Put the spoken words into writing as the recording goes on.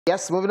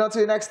Yes, moving on to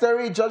the next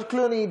story. George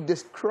Clooney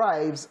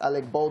describes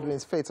Alec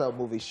Baldwin's fatal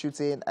movie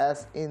shooting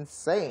as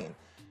insane.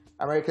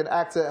 American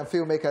actor and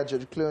filmmaker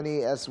George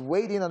Clooney has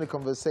weighed in on the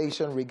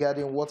conversation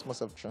regarding what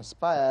must have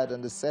transpired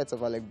on the set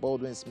of Alec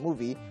Baldwin's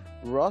movie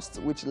Rust,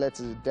 which led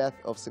to the death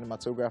of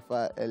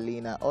cinematographer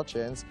Halyna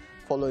Hutchins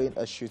following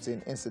a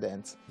shooting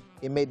incident.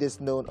 He made this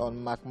known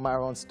on Marc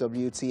Maron's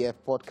WTF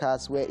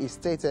podcast, where he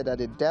stated that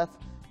the death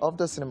of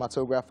the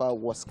cinematographer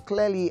was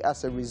clearly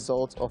as a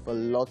result of a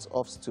lot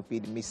of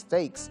stupid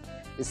mistakes.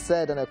 He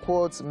said, and I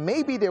quote,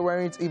 "Maybe they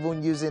weren't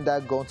even using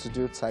that gun to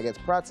do target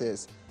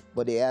practice,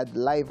 but they had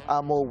live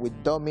ammo with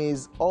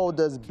dummies, all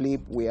this bleep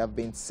we have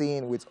been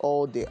seeing with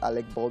all the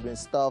Alec Baldwin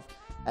stuff,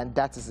 and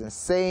that is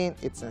insane,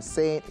 it's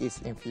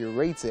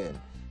infuriating."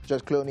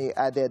 George Clooney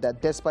added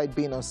that despite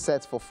being on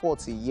set for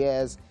 40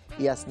 years,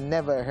 he has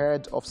never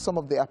heard of some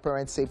of the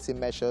apparent safety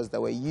measures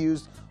that were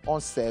used on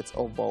set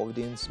of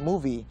Baldwin's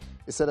movie.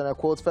 He said, and I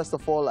quote, "First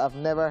of all, I've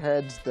never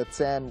heard the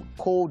term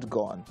cold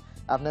gun.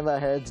 I've never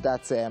heard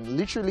that term.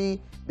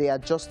 Literally, they are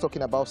just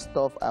talking about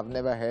stuff I've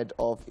never heard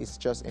of. It's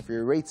just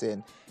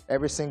infuriating.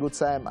 Every single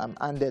time I'm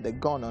handed a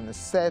gun on a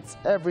set,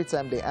 every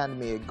time they hand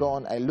me a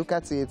gun, I look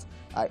at it,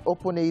 I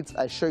open it,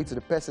 I show it to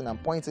the person I'm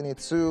pointing it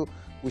to,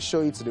 we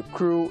show it to the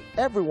crew.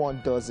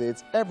 Everyone does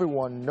it.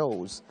 Everyone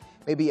knows.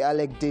 Maybe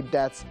Alec did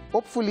that.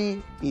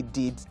 Hopefully, he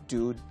did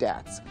do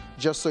that.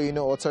 Just so you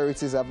know,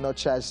 authorities have not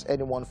charged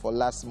anyone for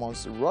last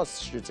month's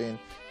Rust shooting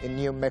in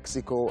New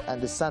Mexico,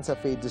 and the Santa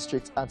Fe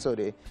District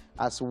Attorney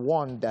has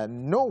warned that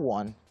no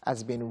one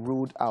has been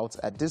ruled out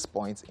at this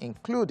point,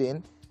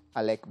 including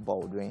Alec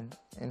Baldwin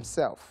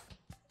himself.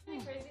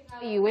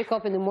 You wake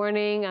up in the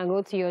morning and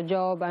go to your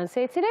job and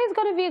say, today's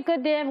going to be a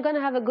good day, I'm going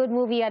to have a good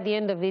movie at the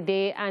end of the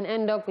day, and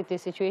end up with a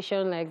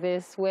situation like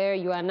this where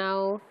you are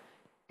now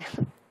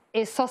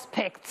a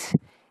suspect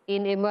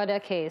in a murder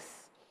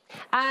case.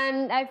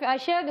 And I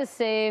share the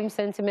same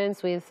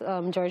sentiments with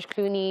George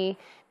Clooney,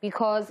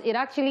 because it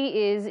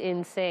actually is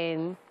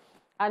insane.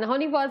 And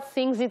Honeypot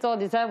sings it all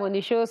the time on the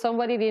show.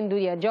 Somebody didn't do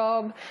their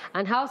job,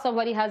 and how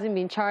somebody hasn't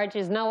been charged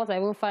is now what I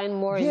will find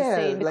more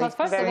insane. Because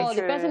first of all,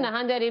 the person that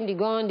handed him the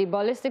gun, the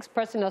ballistics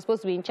person that's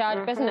supposed to be in charge,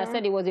 the person that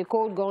said it was a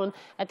cold gun,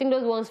 I think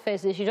those ones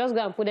first, they should just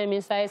go and put them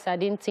inside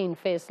sardine tin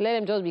first. Let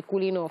them just be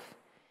cooling off.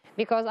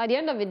 Because at the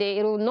end of the day,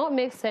 it will not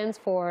make sense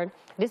for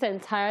this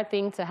entire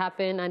thing to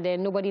happen and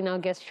then nobody now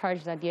gets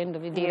charged at the end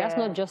of the day. That's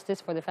not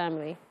justice for the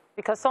family.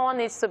 Because someone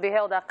needs to be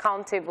held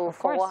accountable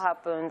for what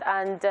happened.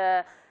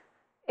 And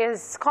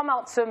it's come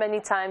out so many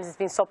times. It's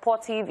been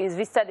supportive. He's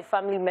visited the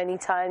family many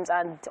times.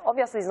 And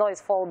obviously, it's not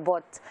his fault,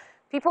 but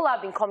people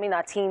have been coming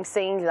at him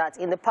saying that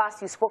in the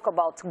past you spoke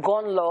about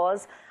gun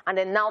laws, and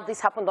then now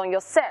this happened on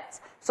your set.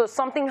 So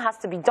something has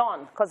to be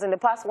done. Because in the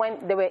past,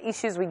 when there were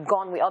issues with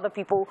gun with other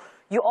people,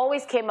 you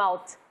always came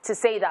out to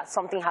say that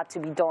something had to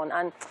be done.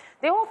 And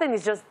the whole thing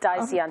is just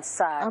dicey and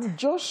sad. I'm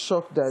just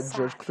shocked that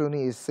George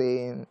Clooney is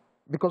saying,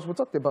 because we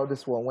talked about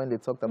this one when they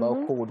talked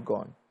about cold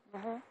gun.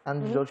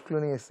 And George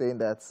Clooney is saying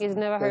that he's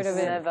never heard of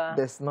it.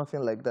 There's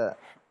nothing like that.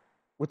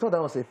 We thought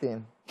that was a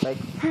thing. Like,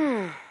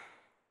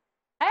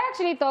 I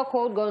actually thought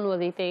cold gun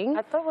was a thing.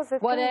 I thought it was a thing.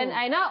 But then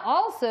I now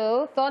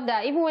also thought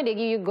that even when they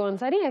give you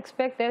guns, I didn't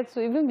expect there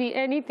to even be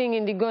anything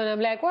in the gun. I'm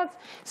like, what?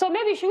 So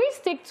maybe should we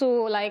stick to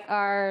like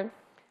our,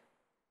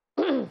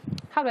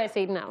 how do I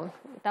say it now?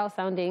 Without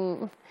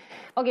sounding...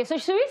 Okay, so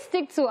should we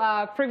stick to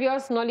our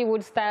previous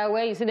Nollywood style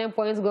where you see them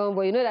points gun,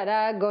 but you know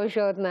that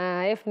gunshot,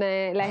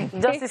 F9, like...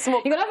 Just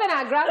smoke. You cannot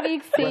have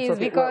graphic scenes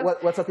because...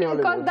 What's up in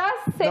Hollywood? Because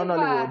that's safer. No,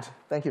 Nollywood.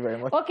 Thank you very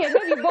much. Okay,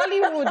 maybe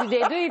Bollywood, they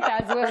do it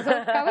as well.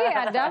 So can we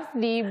adapt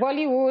the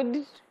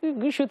Bollywood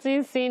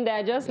shooting scene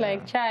that just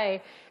like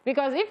chai?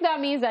 Because if that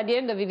means at the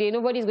end of the day,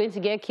 nobody's going to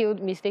get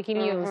killed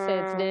mistakenly on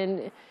set,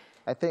 then...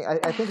 I think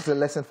it's a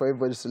lesson for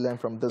everybody to learn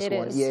from this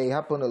one. Yeah, it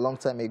happened a long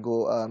time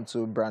ago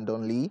to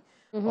Brandon Lee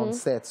on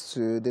set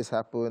to this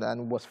happened,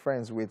 and was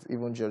friends with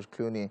even George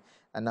Clooney,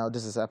 and now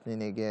this is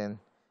happening again.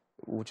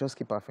 We'll just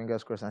keep our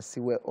fingers crossed and see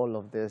where all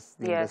of this,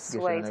 the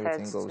investigation and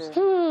everything goes.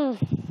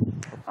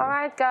 All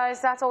right,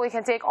 guys, that's all we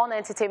can take on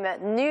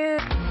entertainment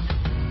news.